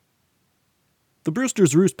The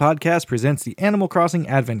Brewster's Roost podcast presents the Animal Crossing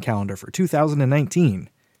Advent Calendar for 2019.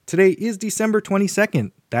 Today is December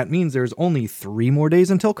 22nd. That means there's only 3 more days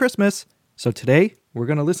until Christmas. So today, we're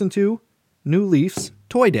going to listen to New Leaf's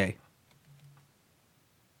Toy Day.